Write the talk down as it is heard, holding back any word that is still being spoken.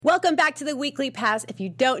Welcome back to the Weekly Pass. If you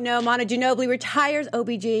don't know, Manu Ginobili retires,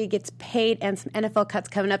 OBJ gets paid, and some NFL cuts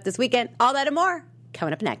coming up this weekend. All that and more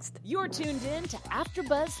coming up next. You're tuned in to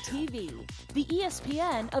AfterBuzz TV, the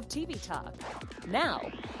ESPN of TV talk. Now,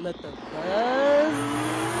 let the buzz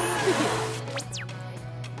begin.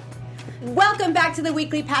 Welcome back to the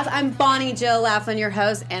Weekly Pass. I'm BonnieJill Laflin, your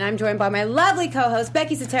host, and I'm joined by my lovely co-hosts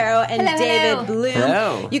Becky Sotero and David Bloom.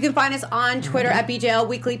 Hello. You can find us on Twitter at BJL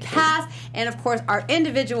Weekly Pass, and of course our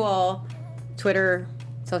individual Twitter,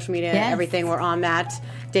 social media, everything. We're on that.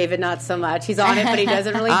 David, not so much. He's on it, but he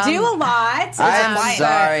doesn't really do a lot. I'm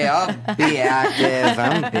sorry. I'll be active.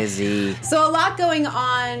 I'm busy. So a lot going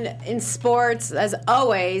on in sports, as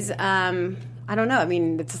always. I don't know. I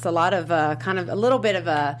mean, it's just a lot of kind of a little bit of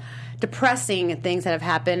a depressing things that have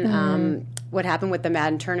happened. What happened with the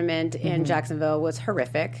Madden tournament in Jacksonville was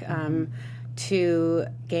horrific. 2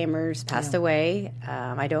 gamers passed away.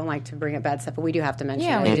 I don't like to bring up bad stuff, but we do have to mention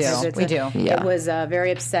it. We do. It was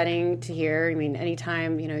very upsetting to hear. I mean,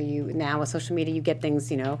 anytime, you now with social media, you get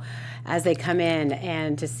things, as they come in,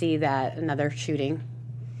 and to see that another shooting.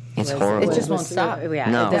 It's horrible. It just won't stop. Yeah,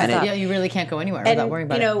 no, you really can't go anywhere without worrying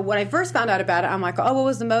about it. When I first found out about it, I'm like, oh, what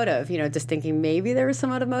was the motive? Just thinking maybe there was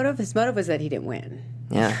some other motive. His motive was that he didn't win.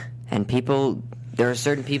 Yeah, and there are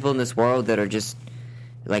certain people in this world that are just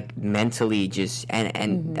like mentally just,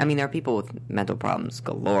 and I mean, there are people with mental problems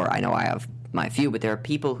galore. I know I have my few, but there are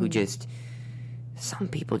people who some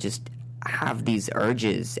people just have these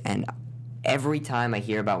urges, and every time I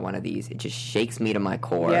hear about one of these, it just shakes me to my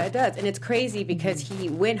core. Yeah, it does. And it's crazy because he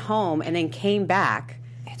went home and then came back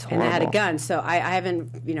and had a gun. So I haven't,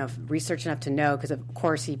 researched enough to know, because of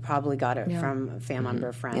course he probably got it from a family member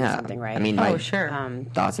or friend or something, right? I mean,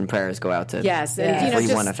 thoughts and prayers go out to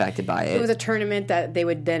everyone affected by it. It was a tournament that they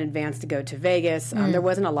would then advance to go to Vegas. There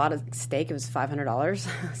wasn't a lot at stake. It was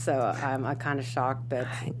 $500. So I'm kind of shocked that,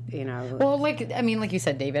 Well, like you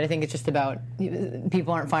said, David, I think it's just about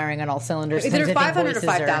people aren't firing on all cylinders. It's either 500 or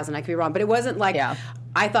 5,000. I could be wrong, but it wasn't like... Yeah.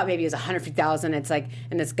 I thought maybe it was 150,000. It's like,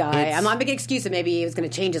 and this guy, I'm not making an excuse that maybe he was going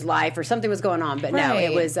to change his life or something was going on, but no,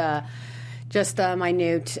 it was just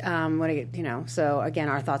minute. So again,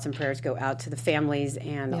 our thoughts and prayers go out to the families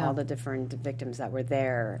and all the different victims that were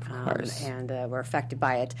there and were affected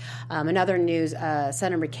by it. In other news,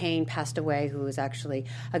 Senator McCain passed away, who was actually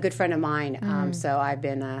a good friend of mine. So I've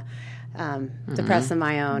been depressed on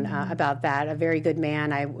my own about that. A very good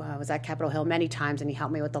man. I was at Capitol Hill many times, and he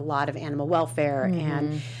helped me with a lot of animal welfare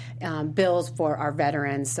and bills for our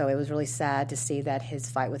veterans. So it was really sad to see that his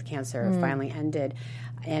fight with cancer finally ended.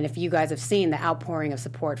 And if you guys have seen the outpouring of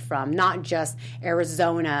support from not just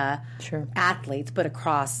Arizona athletes, but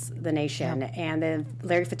across the nation. And then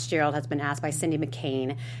Larry Fitzgerald has been asked by Cindy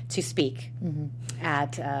McCain to speak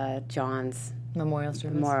at John's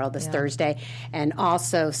Memorial this Thursday. And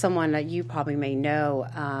also someone that you probably may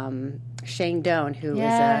know, Shane Doan, who is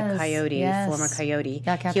a Coyote, former Coyote.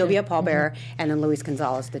 He'll be a pallbearer, and then Luis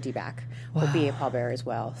Gonzalez, the D-back, will be a pallbearer as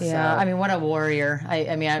well. Yeah, so. I mean, what a warrior.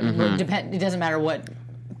 It doesn't matter what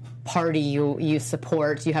party you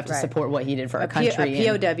support, you have to support what he did for our country.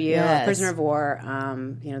 A POW, a prisoner of war,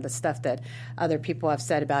 the stuff that other people have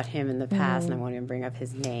said about him in the past, and I won't even bring up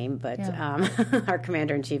his name, but our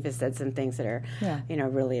commander-in-chief has said some things that are,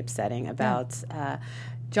 really upsetting about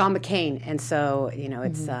John McCain, and so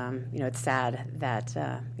it's sad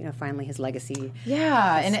that finally his legacy.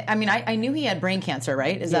 Yeah, and I knew he had brain cancer,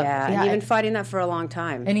 right? And he'd been fighting that for a long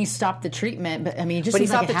time, and he stopped the treatment. But he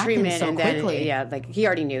stopped the treatment so and quickly. Then he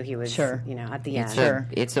already knew he was at the end.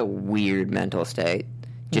 It's a weird mental state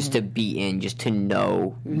just to be in, just to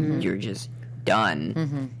know you're just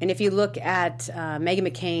done. And if you look at Meghan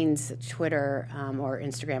McCain's Twitter or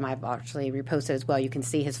Instagram, I've actually reposted as well, you can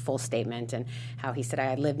see his full statement and how he said,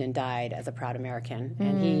 I lived and died as a proud American.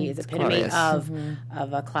 And he is the epitome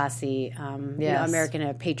of a classy American,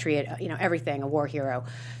 a patriot, everything, a war hero.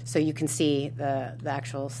 So you can see the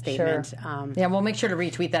actual statement. We'll make sure to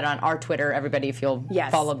retweet that on our Twitter, everybody, if you'll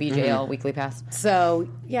follow BJL Weekly Pass. So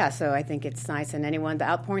I think it's nice. And the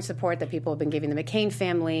outpouring support that people have been giving the McCain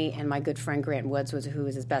family, and my good friend Grant Woods, who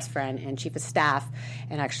is his best friend and chief of staff,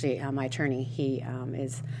 and actually my attorney. He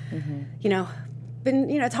is,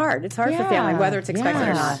 it's hard. It's hard for family, whether it's expected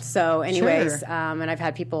or not. So, anyways, and I've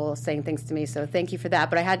had people saying things to me. So, thank you for that.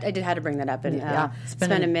 But I had to bring that up and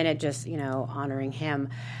spend a minute just honoring him.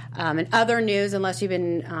 In other news, unless you've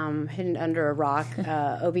been hidden under a rock,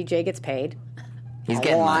 OBJ gets paid. He's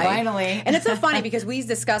getting money. Finally. And it's so funny because we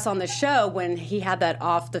discussed on the show when he had that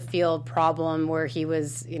off the field problem where he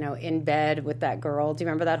was, in bed with that girl. Do you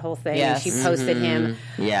remember that whole thing? Yes. She posted him.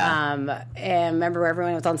 Yeah. And remember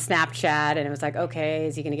everyone was on Snapchat and it was like, okay,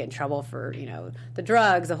 is he going to get in trouble for, the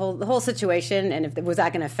drugs, the whole situation? And was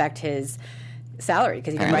that going to affect his salary?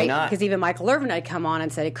 Because even Michael Irvin had come on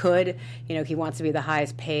and said it could. He wants to be the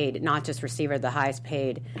highest paid, not just receiver, the highest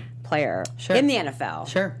paid player in the NFL.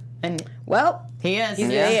 Sure. And he is. He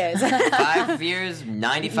is. 5 years,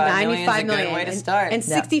 $95 million is a good way to start. And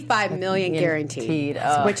 $65 million guaranteed,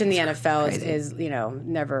 which in the NFL is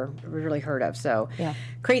never really heard of. So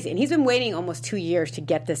crazy. And he's been waiting almost 2 years to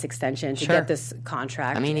get this extension, to get this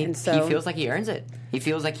contract. I mean, he feels like he earns it. He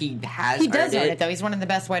feels like he has. He does earn it, though. He's one of the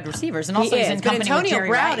best wide receivers, and also he's in company with Antonio Jerry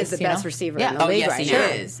Brown Rice, is the best receiver in the league right now.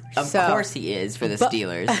 He is. Of course he is for the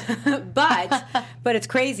Steelers. But it's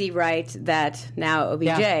crazy, right? That now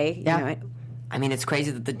OBJ. I mean, it's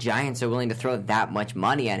crazy that the Giants are willing to throw that much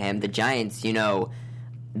money at him. The Giants,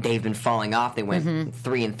 they've been falling off. They went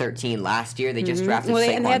 3-13 last year. They just drafted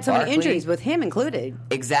Saquon and they had so many Barkley. injuries with him included.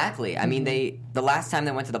 Exactly. I mean, the last time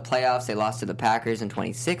they went to the playoffs, they lost to the Packers in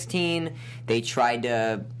 2016. They tried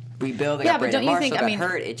to rebuild. They got Brandon Marshall got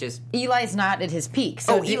hurt. It just Eli's not at his peak.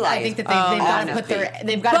 So Eli, I think that they've got to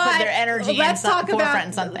put their energy in forefront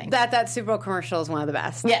in something. That Super Bowl commercial is one of the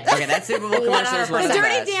best. Yes. Okay, that Super Bowl commercial is one of the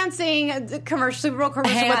best. The Dirty Dancing Super Bowl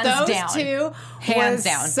commercial with those two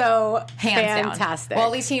was so fantastic. Well,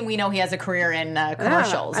 at least we know he has a career in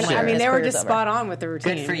commercials. I mean, they were just spot on with the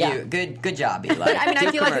routine. Good for you. Good job, Eli. But, I mean,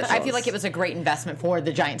 I feel like it was a great investment for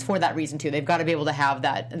the Giants for that reason too. They've got to be able to have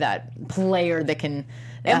that player that can.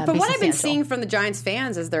 And from what I've been seeing from the Giants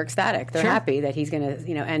fans is they're ecstatic. They're happy that he's going to,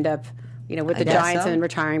 end up, with the Giants and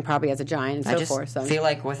retiring probably as a Giant and so forth. So I feel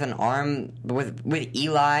like with an arm with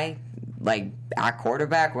Eli, like at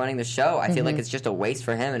quarterback running the show, I feel like it's just a waste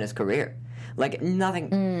for him and his career. Like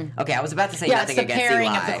nothing. Okay, I was about to say nothing against Eli. Yeah, it's the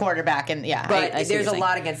pairing of the quarterback, and but there's a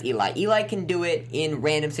lot against Eli. Eli can do it in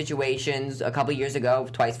random situations. A couple years ago,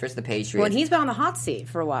 twice versus the Patriots. Well, and he's been on the hot seat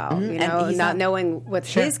for a while. And he's not knowing what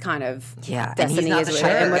his kind of destiny is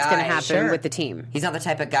and what's going to happen with the team. He's not the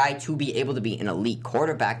type of guy to be able to be an elite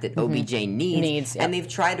quarterback that OBJ needs. And they've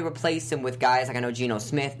tried to replace him with guys like I know Geno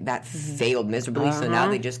Smith that failed miserably. So now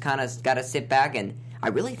they just kind of got to sit back and. I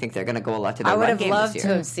really think they're going to go a lot to their run game this year. I would have loved to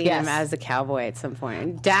have seen him as a Cowboy at some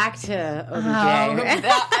point. Dak to OBJ.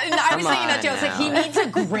 I was thinking that too. It's like he needs a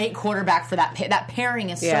great quarterback for that. That pairing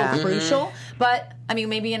is so crucial. But I mean,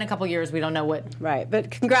 maybe in a couple years we don't know what. Right, but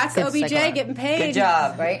congrats to OBJ getting paid. Good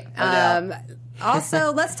job, right?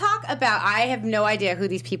 Also, let's talk about. I have no idea who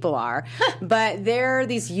these people are, but they're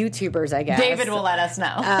these YouTubers, I guess. David will let us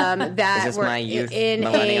know. That is this were my youth in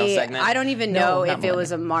millennial segment? I don't even know if it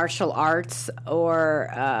was a martial arts or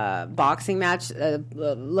boxing match.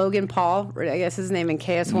 Logan Paul, I guess his name, in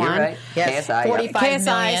KS1. You're right. Yes. KSI. 45 KSI.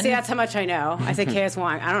 million. See, that's how much I know. I say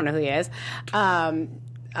KS1. I don't know who he is. I'm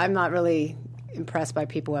not really impressed by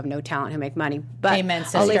people who have no talent who make money, but Amen,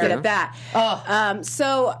 I'll leave it at that.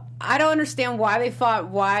 So I don't understand why they fought,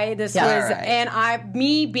 why this was, and I'm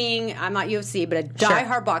not UFC, but a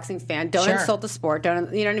diehard boxing fan. Don't insult the sport.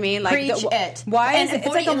 Don't, you know what I mean? Like, Preach it. Why is it?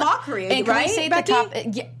 It's like a mockery, and right? Can we say at the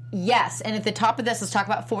top? Yes, and at the top of this, let's talk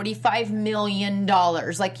about $45 million.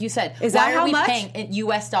 Like you said, is that how much? Paying in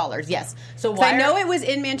U.S. dollars? Yes. So why? I know it was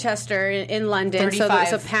in Manchester, in London. So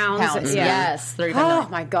pounds. Yes, 35 Oh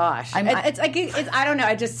million. my gosh! It's like I don't know.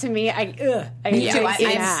 I just to me, I get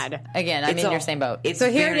mad. Again, I'm in your same boat.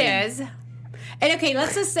 So here it is. And okay,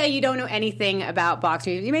 let's just say you don't know anything about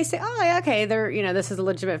boxing. You may say, "Oh, yeah, okay, this is a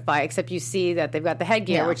legitimate fight." Except you see that they've got the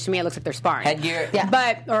headgear, which to me it looks like they're sparring. Headgear,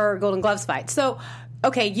 or Golden Gloves fight. So,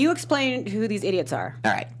 okay, you explain who these idiots are.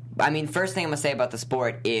 All right. I mean, first thing I'm gonna say about the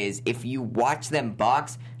sport is if you watch them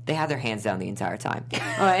box, they have their hands down the entire time.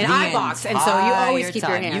 And I box, and so you always keep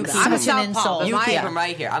your hands. I'm a southpaw. You keep them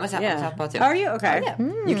right here. I'm a southpaw too. Are you? Okay.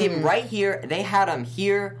 You keep them right here. They had them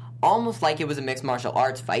here. Almost like it was a mixed martial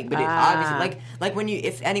arts fight, but it obviously like when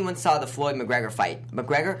if anyone saw the Floyd McGregor fight,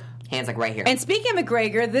 McGregor hands like right here. And speaking of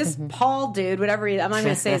McGregor, this Paul dude, whatever I'm not going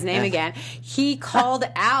to say his name again, he called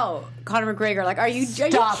out Conor McGregor. Like, are you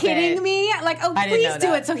kidding me? Like, please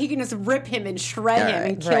do it so he can just rip him and shred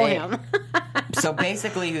him and kill him. So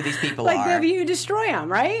basically, who these people are? Like, you destroy him,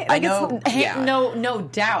 right? Like, I know, no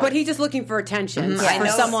doubt. But he's just looking for attention for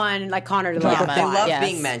someone like Conor to love. They love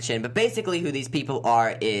being mentioned. But basically, who these people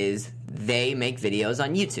are is they make videos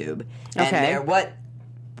on YouTube, and they're what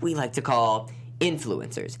we like to call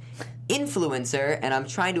Influencer, and I'm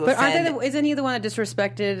trying to But offend... isn't he the one that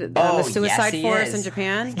disrespected the suicide forest in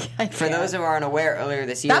Japan? For those who aren't aware, earlier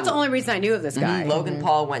this year... That's the only reason I knew of this guy. Logan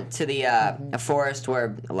Paul went to the a forest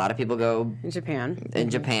where a lot of people go... In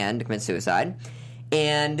Japan to commit suicide.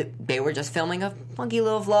 And they were just filming a funky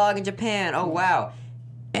little vlog in Japan. Oh, wow.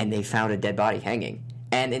 And they found a dead body hanging.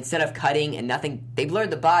 And instead of cutting and nothing, they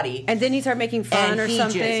blurred the body. And then he started making fun or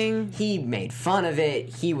something. He made fun of it.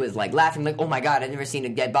 He was like laughing, like, "Oh my god, I've never seen a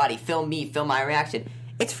dead body. Film me, film my reaction."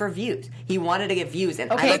 It's for views. He wanted to get views,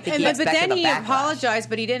 and I don't think he expected but then a he backlash. Apologized,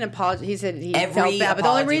 but he didn't apologize. He said he felt bad. But the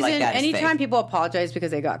only reason, like anytime people apologize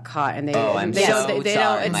because they got caught and they, I'm they so don't, they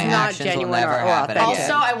sorry. don't, it's My not actions will genuine never or happen authentic.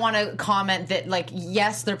 again. Also, I want to comment that, like,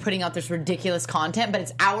 yes, they're putting out this ridiculous content, but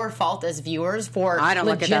it's our fault as viewers for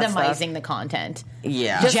legitimizing the content.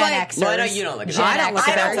 Yeah. Just Gen Xers. Well, I know you don't look at I that. don't look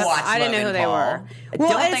at that. watch I didn't know who they were.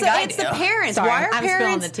 Well, It's the parents. Sorry, why are I'm parents?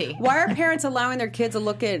 spilling the tea. Why are parents allowing their kids to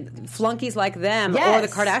look at flunkies like them or the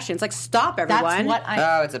Kardashians? Like, stop, everyone. That's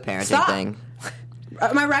what it's a parenting thing.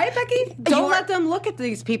 Am I right, Becky? Don't let them look at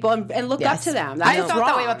these people and look up to them. That's I thought wrong.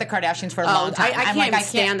 that way about the Kardashians for a long time. I can't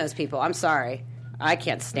stand those people. I'm sorry. I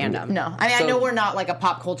can't stand them. No. I mean, I know we're not like a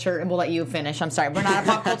pop culture, and we'll let you finish. I'm sorry. We're not a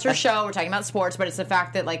pop culture show. We're talking about sports, but it's the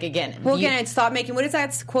fact that, like, again. Well, again, stop making, what is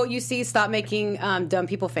that quote you see? Stop making dumb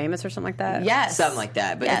people famous or something like that? Yes. Something like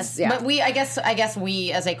that. But But I guess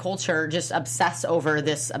we as a culture just obsess over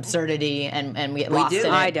this absurdity and we lost it.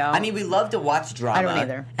 I don't. I mean, we love to watch drama. I don't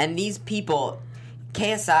either. And these people,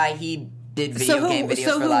 KSI, he did video game videos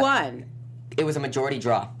So for who won? It was a majority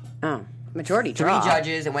draw. Oh, majority draw. 3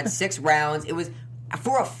 judges. It went 6 rounds. It was...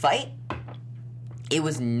 For a fight, it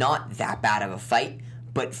was not that bad of a fight,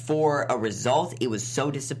 but for a result, it was so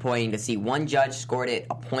disappointing to see one judge scored it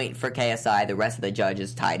a point for KSI, the rest of the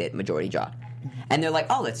judges tied it majority draw. And they're like,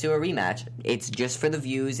 oh, let's do a rematch. It's just for the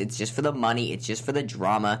views, it's just for the money, it's just for the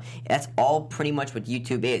drama. That's all pretty much what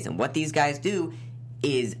YouTube is. And what these guys do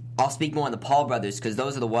is, I'll speak more on the Paul brothers, because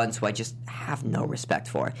those are the ones who I just have no respect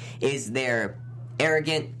for, is they're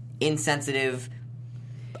arrogant, insensitive,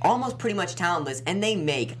 almost pretty much talentless, and they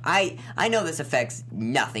make, I know this affects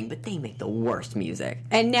nothing, but they make the worst music.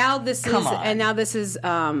 And now this is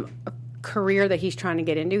a career that he's trying to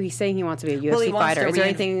get into. He's saying he wants to be a UFC fighter. Is there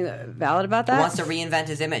anything valid about that? He wants to reinvent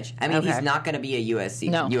his image. I mean, he's not going to be a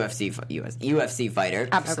UFC fighter.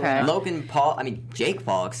 Absolutely. Okay. Jake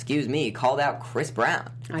Paul, called out Chris Brown.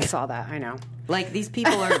 I saw that. I know. Like, these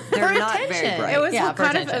people they're not very bright. It was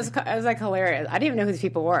it was like hilarious. I didn't even know who these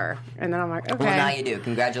people were. And then I'm like, okay. Well, now you do.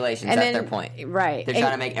 Congratulations. That's their point. Right. They're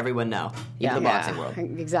trying to make everyone know. Even the boxing world.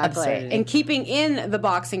 Exactly. Absurdity. And keeping in the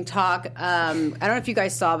boxing talk, I don't know if you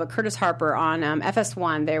guys saw, but Curtis Harper on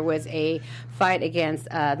FS1, there was a fight against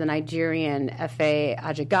the Nigerian F.A.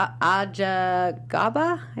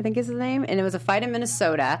 Ajagaba, I think is his name. And it was a fight in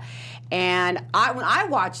Minnesota. And when I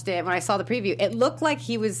watched it, when I saw the preview, it looked like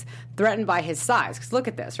he was threatened by his size. Because look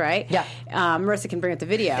at this, right? Yeah. Marissa can bring up the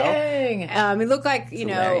video. Dang. It looked like,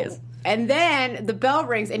 hilarious. And then the bell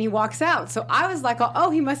rings and he walks out. So I was like, oh,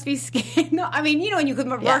 he must be scared. No, I mean, when you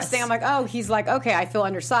could reverse thing, I'm like, oh, he's like, okay, I feel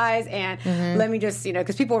undersized and let me just,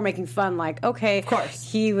 because people were making fun, like, okay. Of course.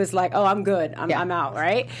 He was like, oh, I'm good. I'm out,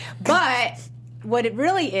 right? But what it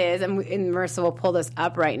really is, and Marissa will pull this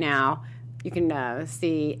up right now, you can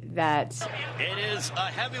see that. It is a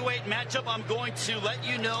heavyweight matchup. I'm going to let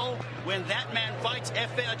you know when that man fights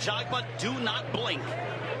F.A. Ajagba, do not blink.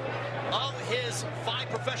 Of his 5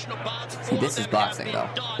 professional bouts, See, this is boxing, though.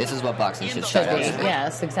 This is what boxing should start out to be.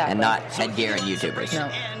 Yes, exactly. And not headgear and YouTubers. No.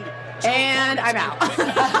 And I'm out. And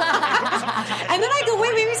then I go,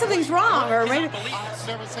 wait, maybe something's wrong, or maybe I've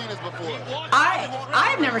never seen this before.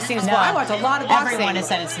 I've never seen this before. I watch a lot of boxing. Everyone has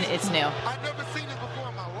said it's new. I've never seen this before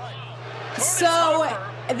in my life. So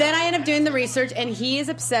then I end up doing the research, and he is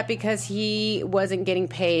upset because he wasn't getting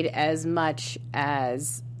paid as much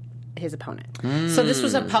as his opponent. So this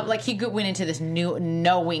was he went into this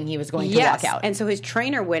knowing he was going to walk out. And so his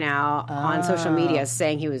trainer went out on social media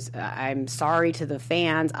saying he was, I'm sorry to the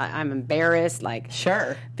fans, I'm embarrassed. Like,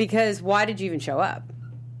 sure. Because why did you even show up?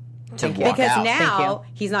 To walk Because out. now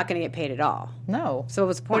he's not going to get paid at all. No. So what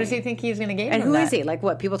was the point? What does he think he's going to gain? And from who that? is he? Like,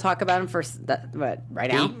 what? People talk about him for right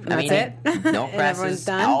now? That's it? No And press everyone's is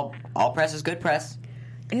done? all press is good press.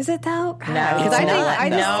 Is it though? No, because it's not. I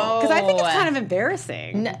think it's kind of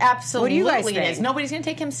embarrassing. Absolutely, What do you guys it think? is. Nobody's going to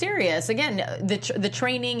take him serious. Again, the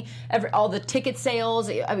training, all the ticket sales.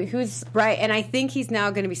 I mean, who's right? And I think he's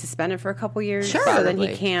now going to be suspended for a couple years. Sure. So then he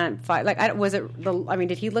Probably. can't fight. Like,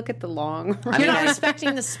 did he look at the long? you're not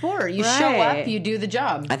respecting the sport. You show up, you do the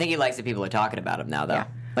job. I think he likes that people are talking about him now, though. Yeah.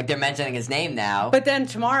 Like, they're mentioning his name now. But then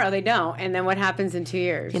tomorrow they don't, and then what happens in 2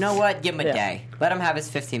 years? You know what? Give him a day. Let him have his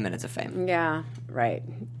 15 minutes of fame. Yeah, right.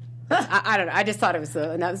 I don't know. I just thought it was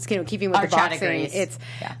and that was keeping with Our the chat boxing. agrees. It's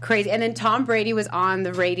crazy. And then Tom Brady was on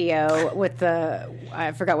the radio with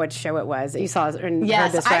I forgot what show it was. You saw and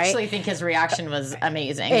heard this, right? I actually think his reaction was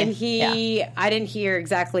amazing. And I didn't hear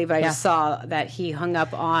exactly, but I just saw that he hung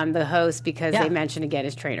up on the host because they mentioned again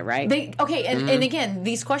his trainer, right? And again,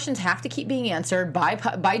 these questions have to keep being answered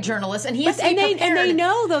by journalists, and they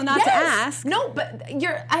know though not to ask. No, but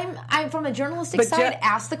I'm from a journalistic side.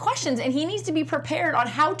 Ask the questions, and he needs to be prepared on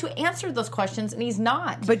how to answer those questions, and he's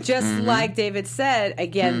not. But just like David said,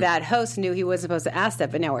 again, that host knew he wasn't supposed to ask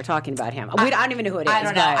that, but now we're talking about him. I don't even know who it is. I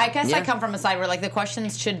don't know. I guess I come from a side where like the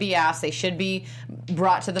questions should be asked, they should be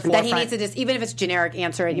brought to the forefront. That he needs to just, even if it's generic,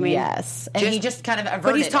 answer it. You mean yes? And he just kind of averted.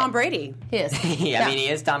 But he's Tom Brady. He is. I mean, he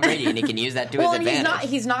is Tom Brady, and he can use that to his advantage.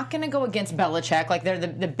 He's not going to go against Belichick. Like they're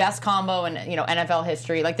the best combo in NFL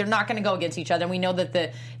history. Like they're not going to go against each other. And we know that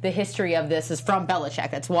the history of this is from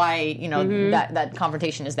Belichick. That's why that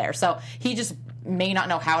confrontation is there. So he just may not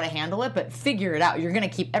know how to handle it, but figure it out. You're going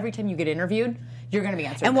to keep every time you get interviewed, you're going to be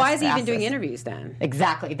answering. And why is he even doing interviews then?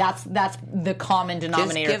 Exactly. That's the common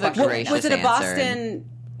denominator. Just give a gracious was it a answer Boston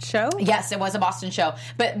show? Yes, it was a Boston show.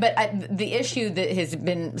 But the issue that has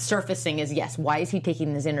been surfacing is why is he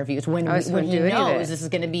taking these interviews when he knows this is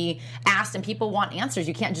going to be asked and people want answers?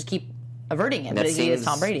 You can't just keep averting it. That but he is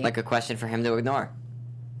Tom Brady. Like a question for him to ignore.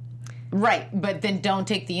 Right, but then don't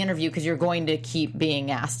take the interview because you're going to keep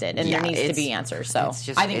being asked it, and there needs to be answers. So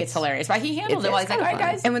I think it's hilarious. But he handled it well. He's like, all right,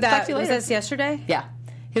 guys. And with that, was this yesterday? Yeah.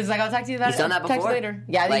 He was like, I'll talk to you about it. He's done that before? Talk to you later.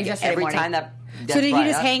 Yeah, I think yesterday every morning. time that... So did he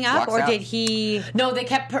just hang up, or did he? No, they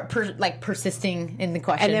kept persisting in the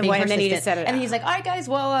question, and then he just said it. And he's like, "All right, guys,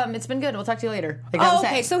 well, it's been good. We'll talk to you later." Like,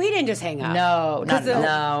 okay, so he didn't just hang up. No,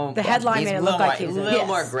 no. The headline made it look like he was a little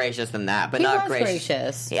more gracious than that, but he not was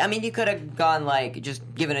gracious. I mean, you could have gone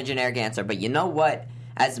just given a generic answer, but you know what?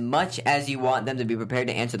 As much as you want them to be prepared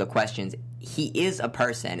to answer the questions, he is a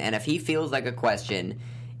person, and if he feels like a question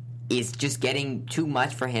is just getting too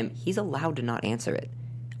much for him, he's allowed to not answer it.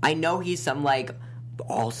 I know he's some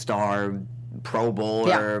all-star, Pro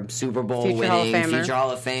Bowl or Super Bowl winning, future Hall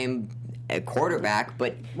of Fame quarterback,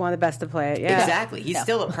 but one of the best to play it. Yeah, exactly. He's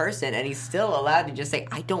still a person, and he's still allowed to just say,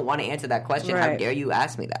 "I don't want to answer that question. How dare you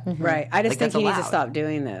ask me that?" Mm-hmm. Right. I just think he needs to stop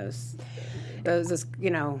doing those.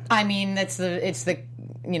 I mean,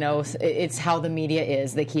 it's how the media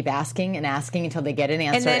is. They keep asking and asking until they get an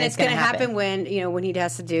answer. And then it's going to happen when he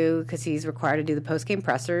has to do, because he's required to do the post-game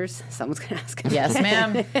pressers. Someone's going to ask him. Yes,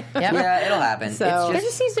 ma'am. Yep. Yeah, it'll happen. So there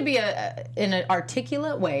just needs to be an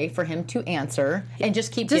articulate way for him to answer and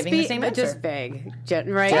just keep giving the same answer. Just vague,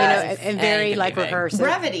 right? And very rehearsed.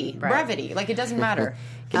 Brevity. Like it doesn't matter.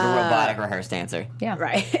 Give a robotic rehearsed answer. Yeah,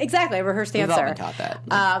 right. Exactly, a rehearsed answer. We've all been taught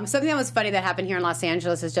that. Something that was funny that happened here in Los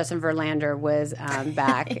Angeles is Justin Verlander was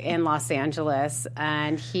back in Los Angeles,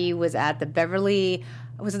 and he was at the Beverly.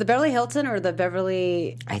 Was it the Beverly Hilton or the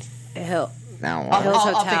Beverly Hill? No,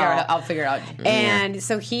 I'll figure it out. And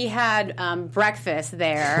so he had breakfast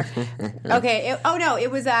there. Okay. It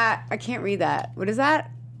was at. I can't read that. What is that?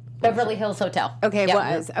 Beverly Hills Hotel. Okay, it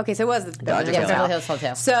was. Okay, so it was the Beverly Hills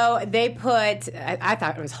Hotel. So they put, I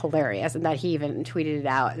thought it was hilarious, and that he even tweeted it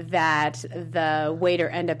out, that the waiter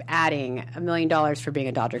ended up adding $1 million for being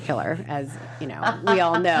a Dodger killer. As, we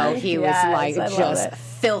all know, he was just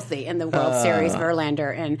filthy in the World Series,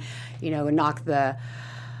 Verlander, and, knocked the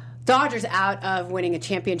Dodgers out of winning a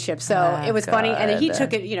championship. So it was funny, and he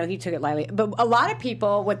took it lightly. But a lot of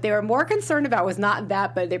people, what they were more concerned about was not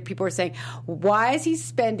that, but people were saying, why is he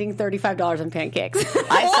spending $35 on pancakes?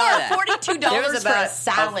 I saw that. $42 for a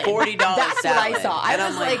salad. $40 That's salad. what I saw. I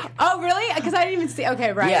was like, oh, really? Because I didn't even see.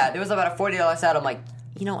 Okay, right. Yeah, there was about a $40 salad. I'm like,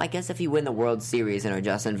 I guess if you win the World Series and are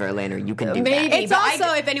Justin Verlander, you can do maybe, that. It's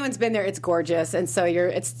also, if anyone's been there, it's gorgeous, and so LA,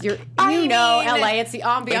 it's the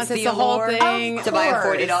ambiance, it's the whole thing. To buy a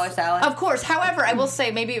 $40 salad? Of course. However, I will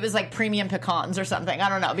say maybe it was like premium pecans or something. I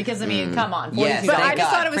don't know, because come on. Yes, but I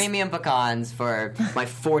just thought it was premium pecans for my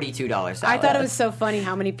 $42 salad. I thought it was so funny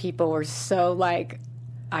how many people were so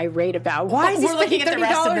irate about, why is he spending looking at the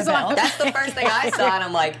rest of the bill? That's the first thing I saw, and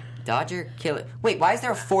I'm like, Dodger killer. Wait, why is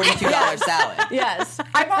there a $42 salad? Yes,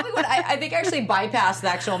 I probably would. I think I actually bypassed the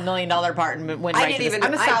actual $1 million part and went right to this.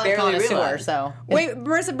 I'm a salad connoisseur, so. Wait,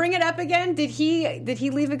 Marissa, bring it up again. Did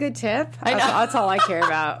he leave a good tip? I know. That's all I care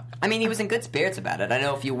about. I mean, he was in good spirits about it. I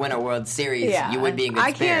know if you win a World Series, you would be in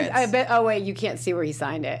good spirits. I bet. Oh wait, you can't see where he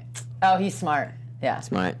signed it. Oh, he's smart. Yeah,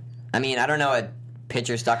 smart. I mean, I don't know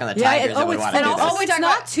pitcher stuck on the Tigers that would want to do this. It's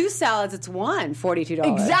not 2 salads, it's one, $42.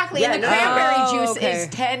 Exactly, and the cranberry juice is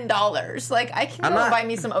 $10. Like, I can go buy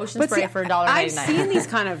me some ocean spray for $1.99. I've seen these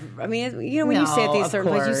kind of, I mean, when you say at these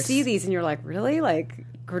certain places, you see these and you're like, really? Like,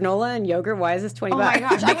 granola and yogurt, why is this $20? Oh my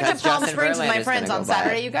gosh, I went to Palm Justin Springs with my Verlander's friends on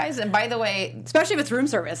Saturday, you guys, and by the way... Especially if it's room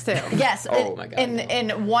service, too. Yes. Oh my God.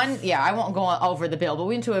 And one, I won't go over the bill, but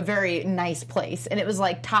we went to a very nice place, and it was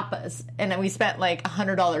like tapas, and then we spent like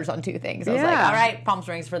 $100 on 2 things. I was like, all right, Palm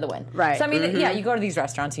Springs for the win. Right. So, I mean, you go to these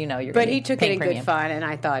restaurants, you're But he took it in premium. good fun, and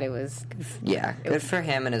I thought it was... Yeah, good for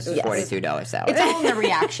him and his $42 salad. It's all in the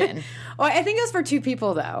reaction. Well, I think it was for 2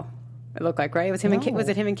 people, though. It looked like, right? It was him and Kate. Was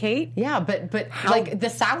it him and Kate? Yeah, but like the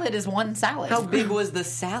salad is one salad. How big was the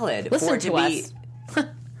salad? Listen to us. Oh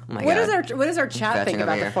my God. What does our chat think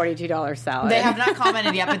about the $42 salad? They have not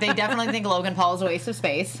commented yet, but they definitely think Logan Paul is a waste of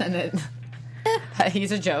space, and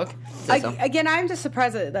he's a joke. Again, I'm just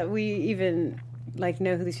surprised that we even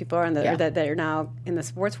know who these people are, or that are now in the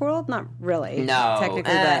sports world. Not really. No,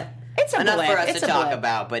 technically, but it's enough blip. for us It's to a talk blip.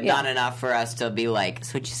 about, but not enough for us to be like.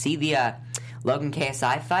 So did you see the Logan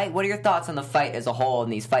KSI fight? What are your thoughts on the fight as a whole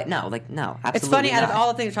in these fights? No, absolutely. It's funny. Not. Out of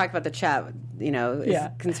all the things we talked about, the chat, is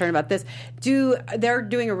concerned about this. They're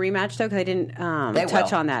doing a rematch though? Because they didn't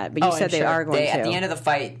touch on that. But you said they are going to. At the end of the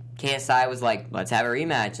fight, KSI was like, "Let's have a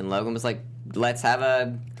rematch," and Logan was like, "Let's have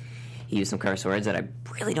a." He used some curse words that I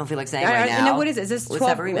really don't feel like saying right now. No, what is it? Is this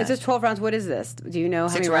 12? Is this 12 rounds? What is this? Do you know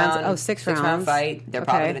how many rounds? Oh, 6 rounds. 6-round fight. They're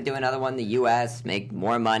probably going to do another one in the U.S. Make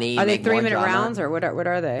more money. Are they make more 3-minute drama. rounds or what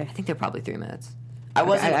are they? I think they're probably 3 minutes. I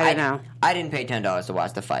don't know. I didn't pay $10 to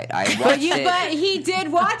watch the fight. I watched it. But he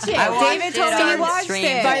did watch it. David told me he watched stream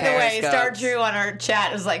it. By the way, Periscope. Star Drew on our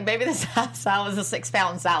chat was like, maybe this salad is a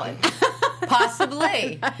 6-pound salad.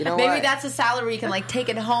 Possibly. You know maybe what? that's a salad where you can take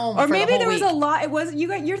it home. Or for maybe the whole there was week. a lot. It was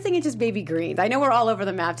you're thinking just baby greens. I know we're all over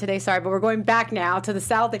the map today. Sorry, but we're going back now to the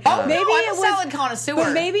salad thing. Oh, maybe no, I'm it a was salad connoisseur.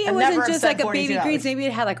 But maybe it I've wasn't never just said like a baby $42. greens. Maybe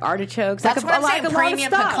it had artichokes. That's what I'm saying. A lot of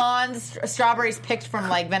Premium stuff. pecans, strawberries picked from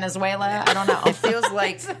Venezuela. I don't know. It feels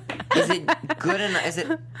like, is it good enough? Is it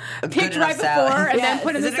a good Picked enough right salad? before and then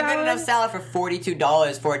put in is the it a good salad? enough salad for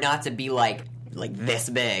 $42 for it not to be like this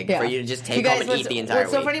big for you to just take home and eat the entire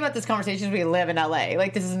What's so week? funny about this conversation is we live in LA.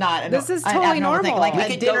 This is not. This is an totally abnormal thing. normal. Like We a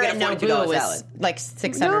could go dinner get a at $42 Nobu was salad.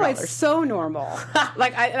 $600. No, it's so normal.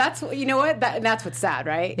 That's you know what that's what's sad,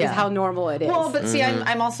 right? Is how normal it is. Well, but see,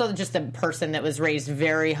 I'm also just a person that was raised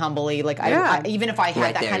very humbly. I even if I had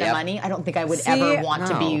Right that there, kind of yep. money, I don't think I would ever want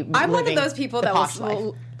to be. I'm one of living those people the that posh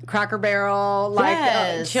will life. Cracker Barrel,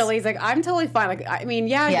 Chili's. I'm totally fine.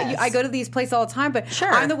 I go to these places all the time, but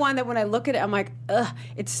Sure. I'm the one that when I look at it, I'm like, ugh,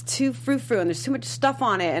 it's too frou-frou and there's too much stuff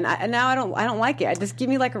on it, and now I don't like it. I just give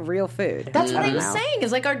me a real food. That's what I'm saying.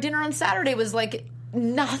 Is our dinner on Saturday was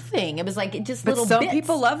nothing. It was just But little some bits.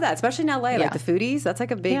 people love that, especially in LA. Yeah. The foodies, that's a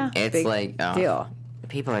big, It's big deal.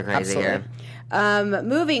 People are crazy Absolutely. here.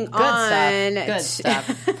 Moving on. Good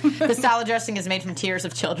stuff. The salad dressing is made from tears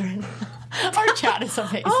of children. Our chat is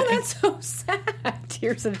amazing. Oh, that's so sad.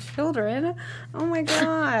 Tears of children. Oh my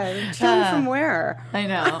God. Children from where? I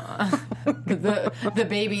know. the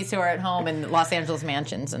babies who are at home in Los Angeles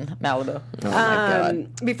mansions in Malibu. Oh my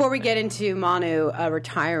God. Before we get into Manu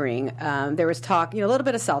retiring, there was talk, a little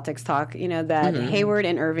bit of Celtics talk, that Hayward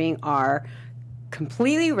and Irving are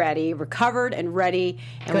completely ready, recovered and ready,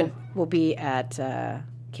 and will be at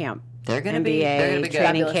camp. They're going to NBA be good.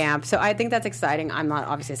 training Fabulous. camp. So I think that's exciting. I'm not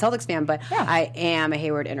obviously a Celtics fan, but I am a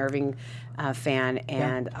Hayward and Irving fan,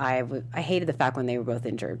 and I hated the fact when they were both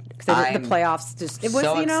injured because the playoffs just it was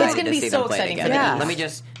so it's excited gonna to be see so them play exciting for together. them. Let me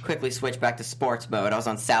just quickly switch back to sports mode. I was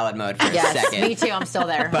on salad mode for a Yes, second. me too. I'm still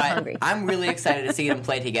there. I'm But hungry. I'm really excited to see them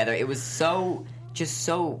play together. It was it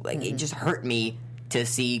just hurt me to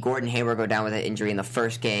see Gordon Hayward go down with an injury in the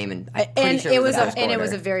first game, and it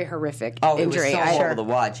was a very horrific injury. It was so horrible to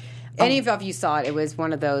watch. Any of you saw it, it was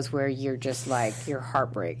one of those where you're just your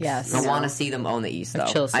heart breaks. Yes. I want to see them own the East, though.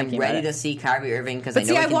 chills I'm thinking ready about it. to see Kyrie Irving because I But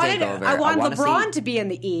know see, he can take over. I wanted wanna LeBron see... to be in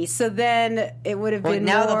the East, so then it would have been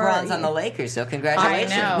now more... LeBron's on the Lakers, so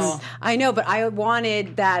congratulations. I know, but I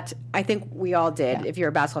wanted that. I think we all did. If you're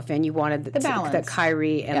a basketball fan, you wanted the balance. that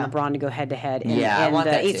Kyrie and LeBron to go head to head in I want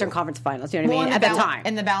the that Eastern too. Conference Finals. You know what I mean? At the time,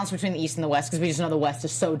 and the balance between the East and the West, because we just know the West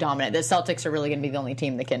is so dominant. The Celtics are really going to be the only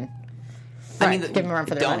team that can. I mean, give them a run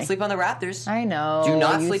for their don't money. sleep on the Raptors. I know. Do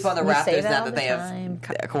not sleep on the you say Raptors now all that the they have time.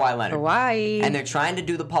 Kawhi Leonard. Kawhi. And they're trying to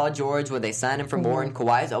do the Paul George where they sign him for more, and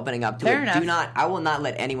Kawhi's opening up to Fair it. enough. I will not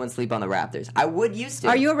let anyone sleep on the Raptors. I would used to.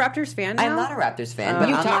 Are you a Raptors fan now? I'm not a Raptors fan, but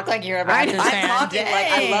You I'm talk not, like you're a Raptors fan. I'm talking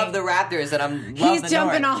like I love the Raptors and I'm love He's the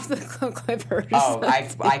jumping North. off the Clippers. Oh,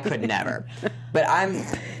 I could never. But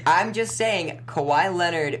I'm just saying, Kawhi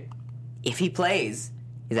Leonard if he plays,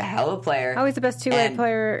 he's a hell of a player. Oh, he's the best two-way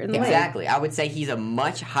player in the league. Exactly. I would say he's a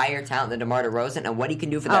much higher talent than DeMar DeRozan, and what he can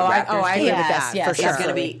do for that Raptors I team. agree with that, for sure. It's going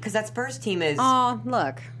to be, because that Spurs team is... Oh,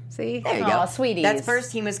 look. See? There you go. Sweeties. That Spurs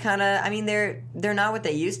team is kind of... I mean, they're not what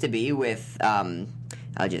they used to be with...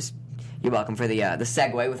 You're welcome for the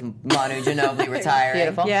segue with Manu Ginobili retiring.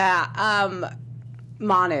 Beautiful. Yeah.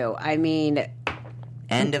 Manu, I mean...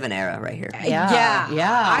 End of an era right here. Yeah.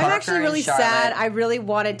 I'm Parker actually really and Charlotte. sad. I really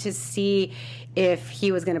wanted to see if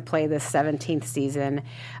he was going to play this 17th season.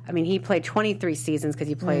 I mean, he played 23 seasons because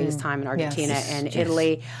he played his time in Argentina and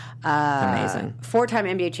Italy. Amazing. 4-time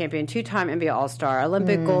NBA champion, 2-time NBA All-Star,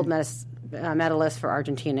 Olympic gold medalist for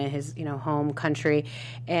Argentina, his home country,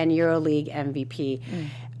 and EuroLeague MVP.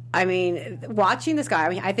 I mean, watching this guy,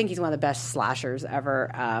 I think he's one of the best slashers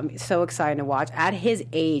ever. So exciting to watch. At his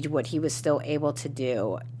age, what he was still able to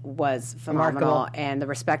do was phenomenal. Remarkable. And the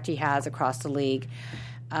respect he has across the league.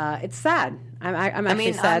 It's sad. I'm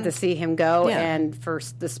actually sad to see him go. Yeah. And for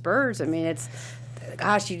the Spurs, I mean, it's...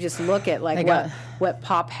 Gosh, you just look at what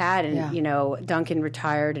Pop had, and Duncan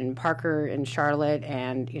retired, and Parker and Charlotte,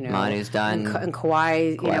 and Manu's done, and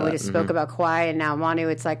Kawhi. We just spoke about Kawhi, and now Manu.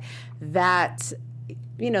 It's like that.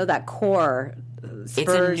 That core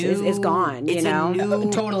Spurs is gone. It's a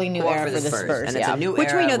new, totally new era for the Spurs, and it's a new which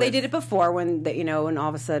era we know they did it before when when all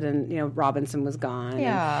of a sudden Robinson was gone.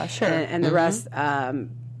 Yeah, sure, and the rest.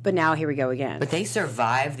 But now here we go again. But they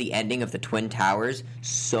survived the ending of the Twin Towers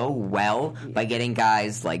so well by getting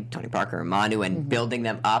guys like Tony Parker and Manu and building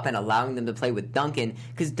them up and allowing them to play with Duncan,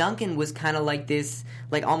 because Duncan was kind of like this,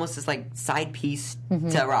 almost this side piece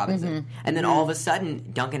to Robinson. And then all of a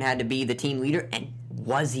sudden, Duncan had to be the team leader, and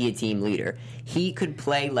was he a team leader? He could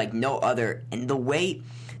play like no other, and the way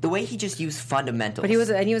he just used fundamentals. But he was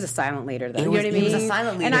a silent leader, though. You know what I mean? He was a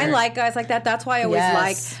silent leader. And I like guys like that. That's why I always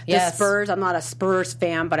like the Spurs. I'm not a Spurs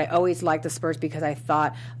fan, but I always liked the Spurs because I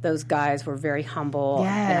thought those guys were very humble.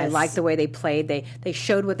 Yes. And I liked the way they played. They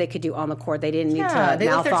showed what they could do on the court. They didn't need to they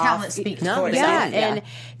let mouth their off. talent speak for itself.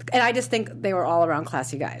 And I just think they were all around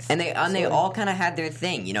classy guys. And they all kind of had their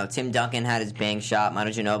thing. Tim Duncan had his bang shot. Manu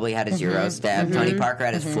Ginobili had his Euro step. Tony Parker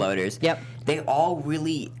had his floaters. Yep. They all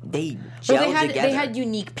really gelled together. They had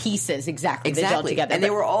unique pieces. Exactly. They gelled together. And they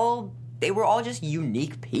were all just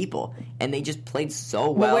unique people, and they just played so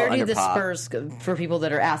well. Well, where do under the Pop. Spurs, for people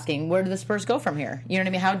that are asking, where do the Spurs go from here? You know what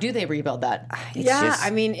I mean? How do they rebuild that? It's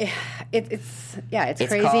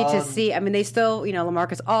crazy to see. I mean, they still,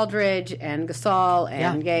 LaMarcus Aldridge and Gasol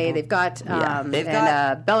and Gay. They've got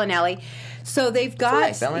Bellinelli. So they've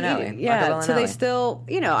got Bellinelli. So they still,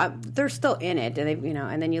 they're still in it, and they,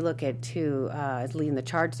 and then you look at who is leading the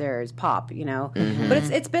charge there is Pop, but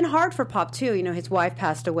it's been hard for Pop too. His wife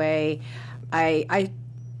passed away. I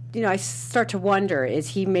start to wonder, is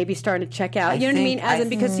he maybe starting to check out? You know what I mean? As in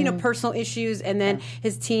because personal issues, and then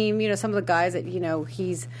his team, some of the guys that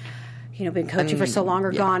he's been coaching for so long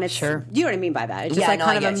are gone. It's you know what I mean by that. It's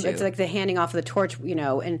just it's like the handing off of the torch,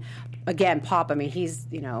 and. Again, Pop. I mean, he's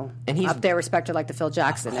and he's up there, respected like the Phil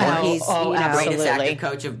Jackson. And he's greatest active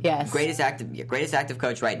coach greatest active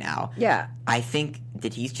coach right now. Yeah, I think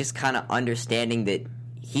that he's just kind of understanding that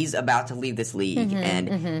he's about to leave this league,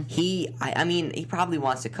 and he probably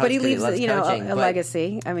wants to coach, but he leaves coaching, a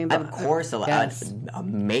legacy. I mean, of course, an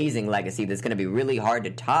amazing legacy that's going to be really hard to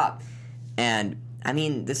top. And I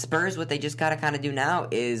mean, the Spurs, what they just got to kind of do now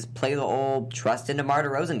is play the old trust in DeMar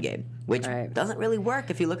DeRozan game, which doesn't really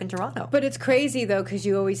work if you look in Toronto. But it's crazy, though, because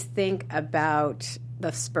you always think about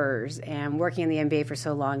the Spurs and working in the NBA for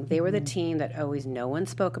so long. They were the team that always no one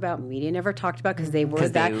spoke about, media never talked about, because they were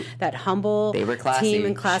that humble team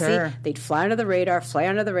and classy. Sure. They'd fly under the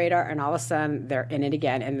radar, and all of a sudden they're in it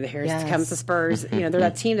again. And here comes the Spurs. They're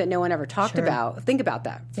that team that no one ever talked about. Think about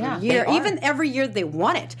that. For a year, even every year they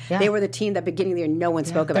won it, they were the team that beginning of the year no one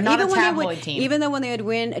spoke about. They're not even a tabloid team. Even though when they would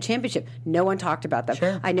win a championship, no one talked about them.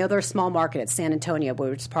 Sure. I know they're a small market at San Antonio,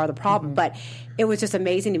 which is part of the problem, but it was just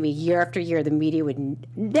amazing to me. Year after year, the media would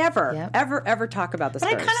never, ever talk about the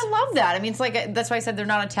Spurs. But I kind of love that. I mean, it's like that's why I said they're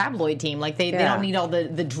not a tabloid team. Like they don't need all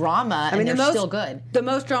the drama, and they're still good. The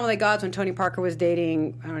most drama they got was when Tony Parker was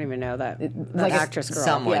dating, I don't even know that, actress girl.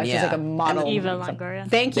 Someone, she's like a model. Eva Longoria.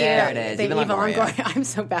 Thank you. There it is. Eva Longoria. I'm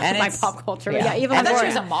so bad at my pop culture. Yeah, Eva Longoria. I thought she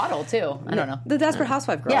was a model too. I don't know. The Desperate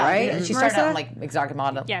Housewife girl, right? Yeah, she started out like exotic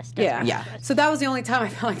model. Yes. Yeah. So that was the only time I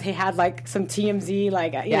felt like they had like some TMZ,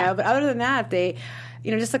 like you know. But other than that, they,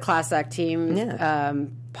 just a class act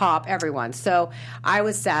team. Pop, everyone. So I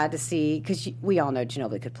was sad to see, because we all know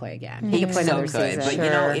Ginobili could play again. He could play another season.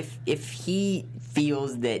 But if he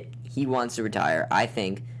feels that he wants to retire. I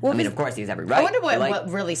think. Well, I mean, of course, he has every right. I wonder what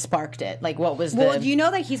really sparked it. Like, what was the? Well, you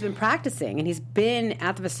know that he's been practicing and he's been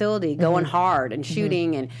at the facility going hard and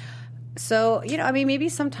shooting and. So, you know, I mean, maybe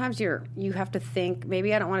sometimes you have to think,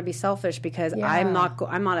 maybe I don't want to be selfish because I'm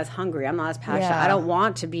not as hungry, I'm not as passionate, I don't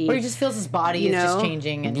want to be. Or he just feels his body is just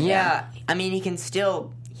changing. And I mean, he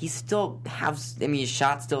still has, I mean, his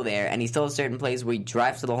shot's still there, and he still has certain plays where he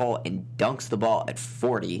drives to the hole and dunks the ball at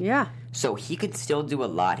 40. Yeah. So he could still do a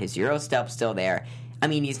lot. His Euro step's still there. I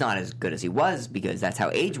mean, he's not as good as he was because that's how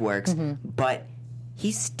age works, but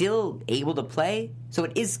he's still able to play. So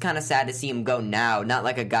it is kind of sad to see him go now, not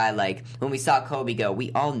like a guy like when we saw Kobe go, we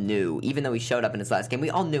all knew, even though he showed up in his last game, we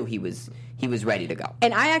all knew he was ready to go.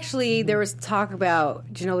 And I actually, there was talk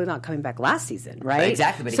about Ginobili not coming back last season, right?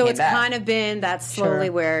 Exactly, but he so came it's back. kind of been that slowly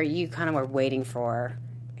where you kind of were waiting for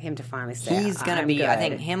him to finally say, he's going to be, good. I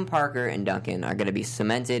think him, Parker, and Duncan are going to be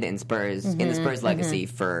cemented in Spurs, in the Spurs legacy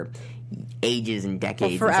for ages and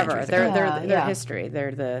decades. Well, forever. And They're history.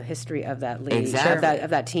 They're the history of that league, exactly.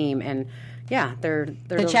 of that team. And yeah, they're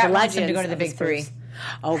the chat wants him to go to the big three.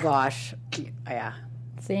 Oh gosh, yeah.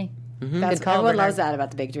 See, that's everyone loves that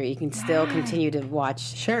about the big three. You can still continue to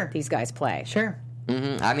watch these guys play. Sure.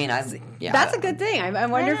 I mean, that's a good thing. I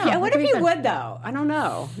wonder if he would though. I don't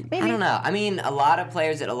know. Maybe. I don't know. I mean, a lot of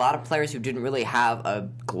players who didn't really have a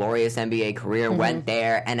glorious NBA career went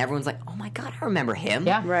there, and everyone's like, "Oh my god, I remember him."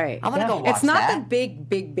 Yeah, right. I'm gonna go watch that. It's not the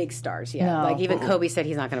big stars yet. No. Like even Kobe said,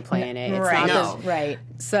 he's not going to play in it. It's right. not Right.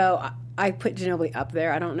 So I put Ginobili up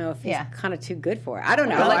there. I don't know if he's kind of too good for it. I don't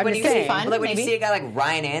know. But like when you see a guy like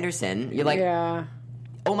Ryan Anderson, you're like,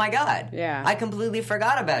 oh my god! Yeah, I completely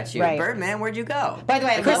forgot about you, Birdman. Where'd you go? By the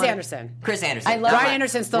way, Chris Anderson. I love Ryan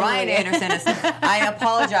Anderson's still Ryan in the league. Anderson. I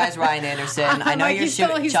apologize, Ryan Anderson. I know you're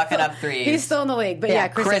chucking up threes. He's still in the league,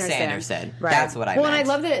 but Chris Anderson. Right. That's what I meant. Well, and I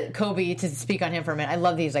love that Kobe, to speak on him for a minute, I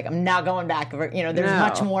love that he's like, I'm now going back. You know, there's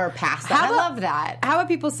much more past that. I love that. How about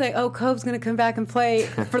people say, oh, Kobe's going to come back and play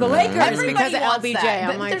for the Lakers because of LBJ?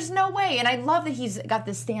 I'm like, there's no way. And I love that he's got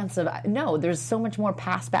this stance of, no, there's so much more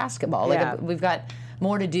past basketball. Like, we've got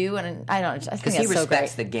more to do, and I don't know. I think he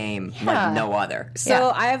respects the game like no other. So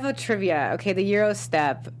I have a trivia. Okay, the Euro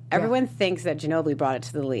step. Everyone thinks that Ginobili brought it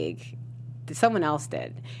to the league. Someone else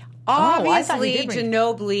did. Obviously,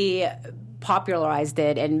 Ginobili popularized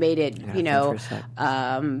it and made it. You know,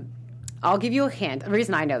 I'll give you a hint. The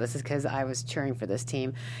reason I know this is because I was cheering for this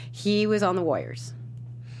team. He was on the Warriors.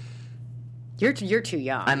 You're too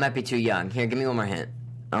young. I might be too young. Here, give me one more hint.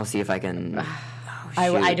 I'll see if I can.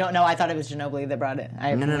 I don't know. I thought it was Ginobili that brought it.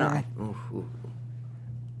 No.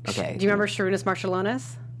 Okay. Do you remember Sharunas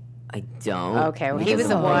Marciulionis? I don't. Okay, well, he was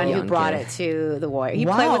the one who brought it to the Warriors. He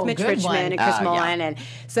played with Mitch Richmond and Chris Mullin, and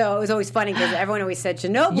so it was always funny because everyone always said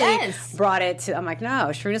Ginobili brought it to. I'm like, no,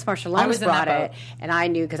 Sharunas Marciulionis brought it, and I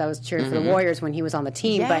knew because I was cheering for the Warriors when he was on the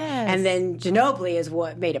team. But and then Ginobili is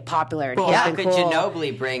what made it popular. Well, how could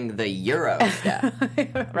Ginobili bring the Euro step?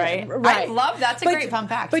 right. I love that's a great fun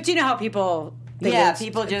fact. But you know how people. Some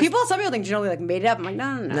people think Ginobili made it up. I'm like,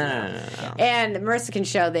 no. And Marissa can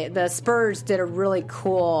show that the Spurs did a really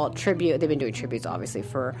cool tribute. They've been doing tributes, obviously,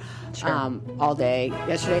 for all day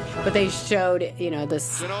yesterday. But they showed,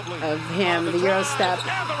 this of him, the Euro step.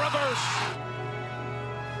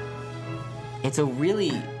 It's a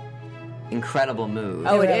really incredible move.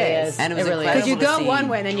 Oh, it is. And it was really incredible because you go one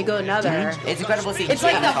way and then you go another. It's incredible to see. It's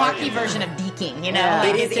like the hockey version of deking, you know? Yeah.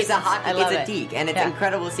 It's a hockey. It's a deke, and it's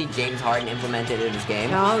incredible to see James Harden implement it in his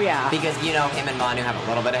game. Oh yeah, because him and Manu have a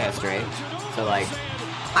little bit of history. So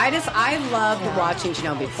I loved watching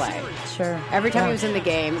Ginobili play. Sure. Every time he was in the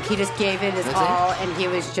game, he just gave it his all, and he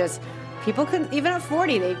was just. People couldn't, even at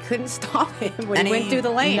 40, they couldn't stop him when he went through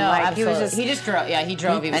the lane. No, absolutely. He just drove. Yeah, he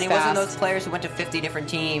drove. He was and he fast. wasn't those players who went to 50 different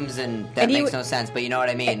teams, and that makes no sense. But you know what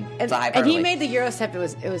I mean? It's a hyperbole. And he made the Euro step. It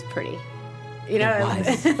was pretty. You know,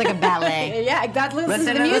 it's like a ballet. Yeah, exactly.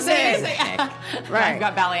 Listen to the music. Right. I've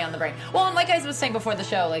got ballet on the brain. Well, and like I was saying before the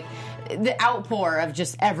show, like the outpour of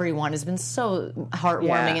just everyone has been so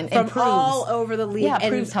heartwarming and from proves, all over the league. Yeah,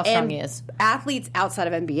 proves how strong he is. Athletes outside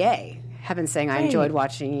of NBA have been saying, I enjoyed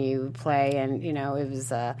watching you play, and it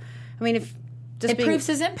was. It proves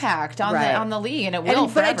his impact on the league, and it will.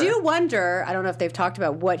 But I do wonder. I don't know if they've talked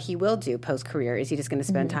about what he will do post career. Is he just going to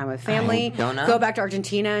spend time with family? Don't know. Go back to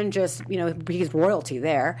Argentina and just he's royalty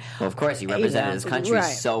there. Well, of course, he represented his country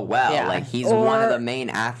so well. Yeah. Like he's one of the main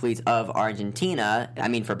athletes of Argentina. I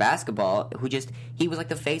mean, for basketball, he was like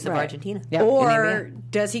the face of Argentina. Yep. Or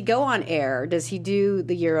does he go on air? Does he do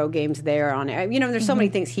the Euro games there on air? There's so many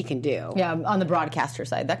things he can do. Yeah, on the broadcaster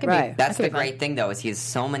side, that could be. That's the great thing, though, is he has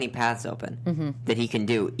so many paths open that he can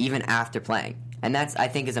do even after playing, and that's I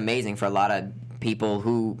think is amazing for a lot of people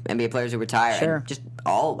NBA players who retire, and just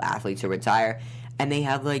all athletes who retire, and they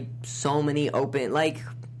have like so many open, like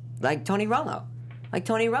Tony Romo. Like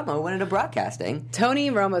Tony Romo went into broadcasting.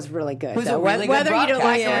 Tony Romo's really good. Who's a really good whether you don't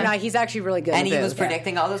like him or broadcaster. not, he's actually really good. And in the he was booth.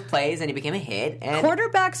 predicting all those plays, and he became a hit. And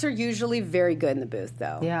Quarterbacks are usually very good in the booth,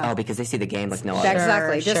 though. Yeah. oh, because they see the game like no other.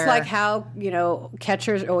 Exactly. Just Sure. like how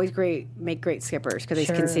catchers always make great skippers because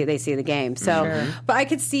they see the game. So, but I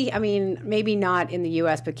could see. I mean, maybe not in the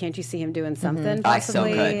U.S., but can't you see him doing something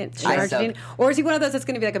possibly in Argentina? Or is he one of those that's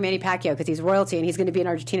going to be like a Manny Pacquiao because he's royalty and he's going to be in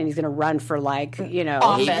Argentina and he's going to run for office? could.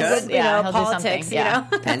 Yeah, he'll do politics. something. Yeah.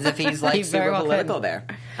 Depends if he's like He very super well political could. there.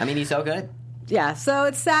 I mean, he's so good. Yeah, so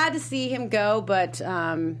it's sad to see him go, but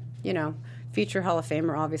future Hall of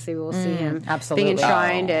Famer. Obviously, we will see him absolutely. being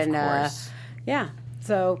enshrined, Oh, of and course. yeah.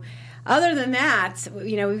 So, other than that,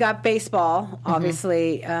 we've got baseball.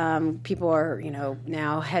 Obviously, people are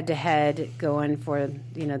now head to head going for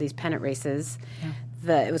these pennant races.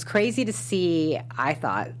 Yeah. It was crazy to see. I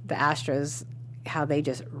thought the Astros, how they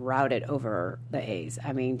just routed over the A's.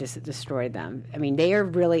 I mean, just destroyed them. I mean, they are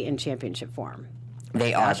really in championship form.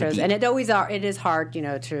 They are. Astros, and it always are. It is hard,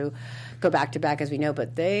 to go back to back, as we know.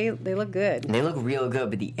 But they look good. They look real good,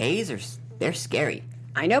 but the A's they're scary.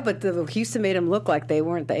 I know, but Houston made them look like they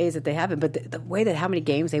weren't the A's that they haven't. But the way that how many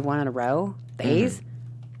games they won in a row, the A's,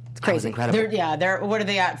 it's That was crazy. incredible. They're what are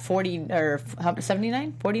they at? 40 or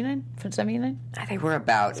 79? 49? 79? I think we're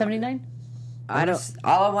about 79? I don't.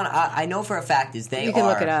 All I know for a fact is they You can are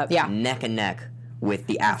look it up. Yeah. neck and neck with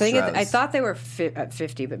the Astros. I thought they were at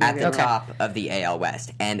 50, but at maybe the they're top of the AL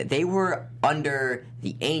West, and they were under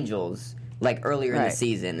the Angels like earlier in the Right.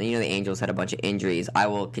 season. And, the Angels had a bunch of injuries. I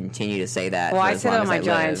will continue to say that. Well, for I as say long that on as my I live.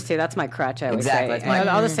 Giants too. That's my crutch. I always Exactly. say. That's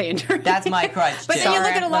my- I'll just say injuries. That's my crutch, But too. then you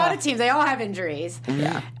look at a lot Sorry. of teams; they all have injuries.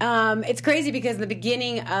 Yeah. It's crazy because in the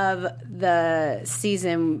beginning of the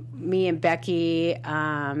season, me and Becky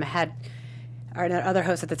had our other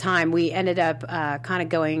host at the time. We ended up kind of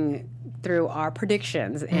going through our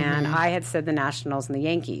predictions, and I had said the Nationals and the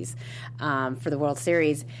Yankees for the World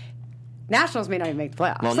Series. Nationals may not even make the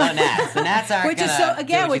playoffs. Well, no Nats. The Nats aren't. which is gonna so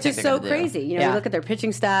do what you which think is they're so gonna do. crazy. You Yeah. look at their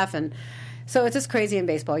pitching staff, and so it's just crazy in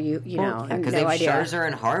baseball. You know, and because no they have idea. Scherzer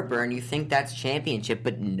and Harper, and you think that's championship,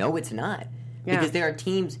 but no, it's not. Yeah. Because there are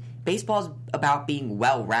teams. Baseball's about being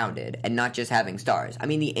well-rounded and not just having stars. I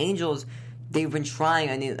mean, the Angels, they've been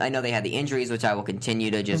trying. I know they had the injuries, which I will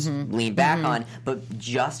continue to just lean back on. But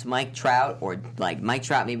just Mike Trout, or like Mike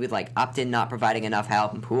Trout, maybe with like Upton not providing enough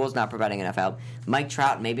help and Pujols not providing enough help. Mike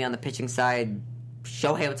Trout maybe on the pitching side.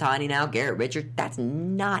 Shohei Ohtani now, Garrett Richards, that's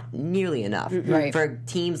not nearly enough Right. for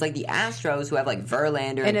teams like the Astros who have like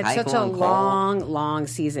Verlander And it's Keuchel such a and Cole. long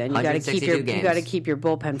season. You got to keep 162 games. you got to keep your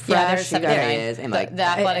bullpen fresh. Yeah, they're You 79. gotta- There he is. And like, the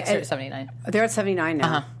Athletics are at 79. They're at 79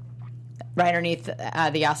 now. Right underneath the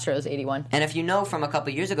Astros, 81. and if you know from a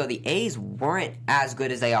couple years ago, the A's weren't as good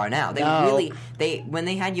as they are now. They when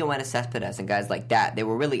they had Yoenis Cespedes and guys like that, they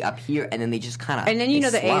were really up here, and then they just kind of. And then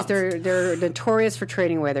the A's, they're notorious for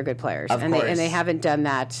trading away their good players, Of and course. they haven't done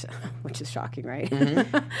that, which is shocking, right?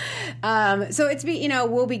 Mm-hmm. So it's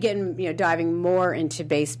we'll be getting diving more into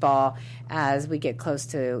baseball as we get close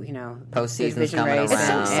to Postseason's division coming race. It's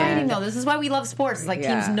so around. exciting, though. This is why we love sports. It's like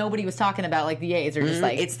Yeah. teams nobody was talking about, like the A's, are just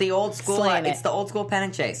like It's the old school. slaying It's it. the old school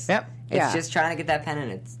pennant chase. Yep. It's Yeah. just trying to get that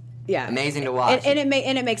pennant. It's Yeah, amazing to watch. and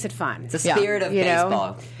it makes it fun. It's the spirit of You know?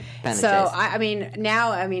 baseball. Pennant So chase. I mean,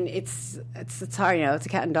 now it's hard. It's a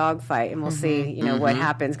cat and dog fight, and we'll see what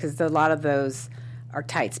happens because a lot of those are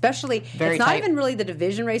tight. Especially, Very it's not tight. even really the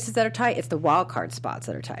division races that are tight; it's the wild card spots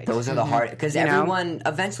that are tight. Those are the hard because You know? everyone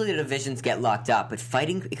eventually the divisions get locked up, but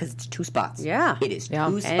fighting because it's two spots. Yeah. it is Yeah.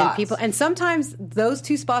 two and spots. and sometimes those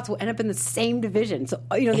two spots will end up in the same division. So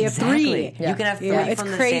they have Exactly. three. You can have three it's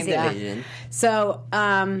from the crazy. same division. So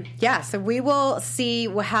so we will see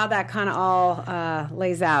how that kind of all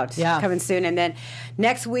lays out coming soon, and then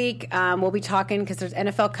next week we'll be talking because there's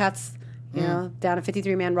NFL cuts. Down a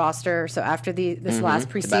 53-man roster. So after this last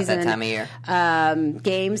It's about that preseason time of year.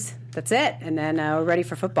 games, that's it, and then we're ready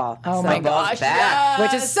for football. Oh So- my Football's gosh, back.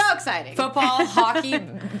 which is so exciting. football, hockey,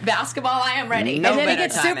 basketball. I am ready. No and then it better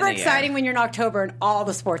gets time in super the year. exciting when you're in October and all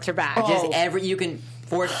the sports are back. Just you can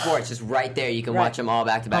 4 sports just right there. You can Right. watch them all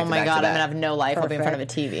back to back. Oh to my back god, to I'm back. gonna have no life. I'll be in front of a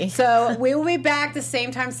TV. So we will be back the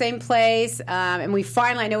same time, same place. And we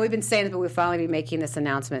finally, I know we've been saying this, but we'll finally be making this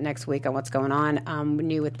announcement next week on what's going on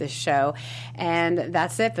new with this show. And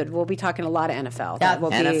that's it, but we'll be talking a lot of NFL. Yeah, That will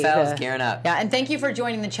be NFL's the- gearing up. Yeah, and thank you for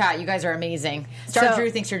joining the chat. You guys are amazing. Star So-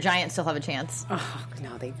 Drew thinks your Giants still have a chance. Oh,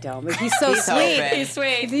 no, they don't. But he's so He's sweet. hoping. He's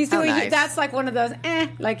sweet. He's How doing, nice. That's like one of those,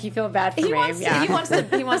 like you feel bad for He me. wants, Yeah. he wants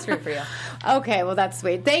to root for you. Okay, well, that's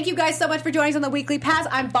sweet. Thank you guys so much for joining us on the Weekly Pass.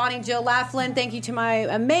 I'm BonnieJill Laflin. Thank you to my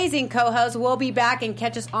amazing co-host. We'll be back, and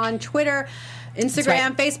catch us on Twitter,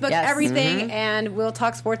 Instagram, Facebook, everything, and we'll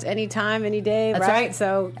talk sports anytime, any day, That's right.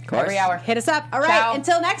 So every hour. Hit us up. All right, Ciao.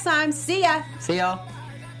 until next time, see ya. See y'all.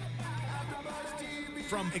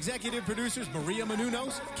 From executive producers Maria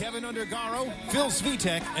Menounos, Kevin Undergaro, Phil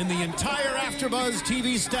Svitek, and the entire AfterBuzz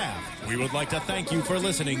TV staff, we would like to thank you for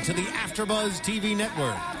listening to the AfterBuzz TV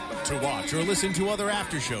network. To watch or listen to other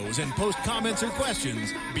after shows and post comments or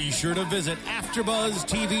questions, be sure to visit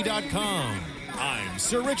AfterBuzzTV.com. I'm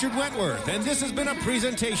Sir Richard Wentworth, and this has been a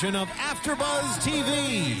presentation of AfterBuzz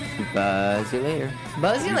TV. Buzz you later.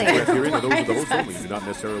 Buzz you later. Hearing are those of the host only, do not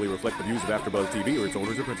necessarily reflect the views of AfterBuzz TV or its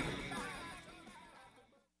owners or principals.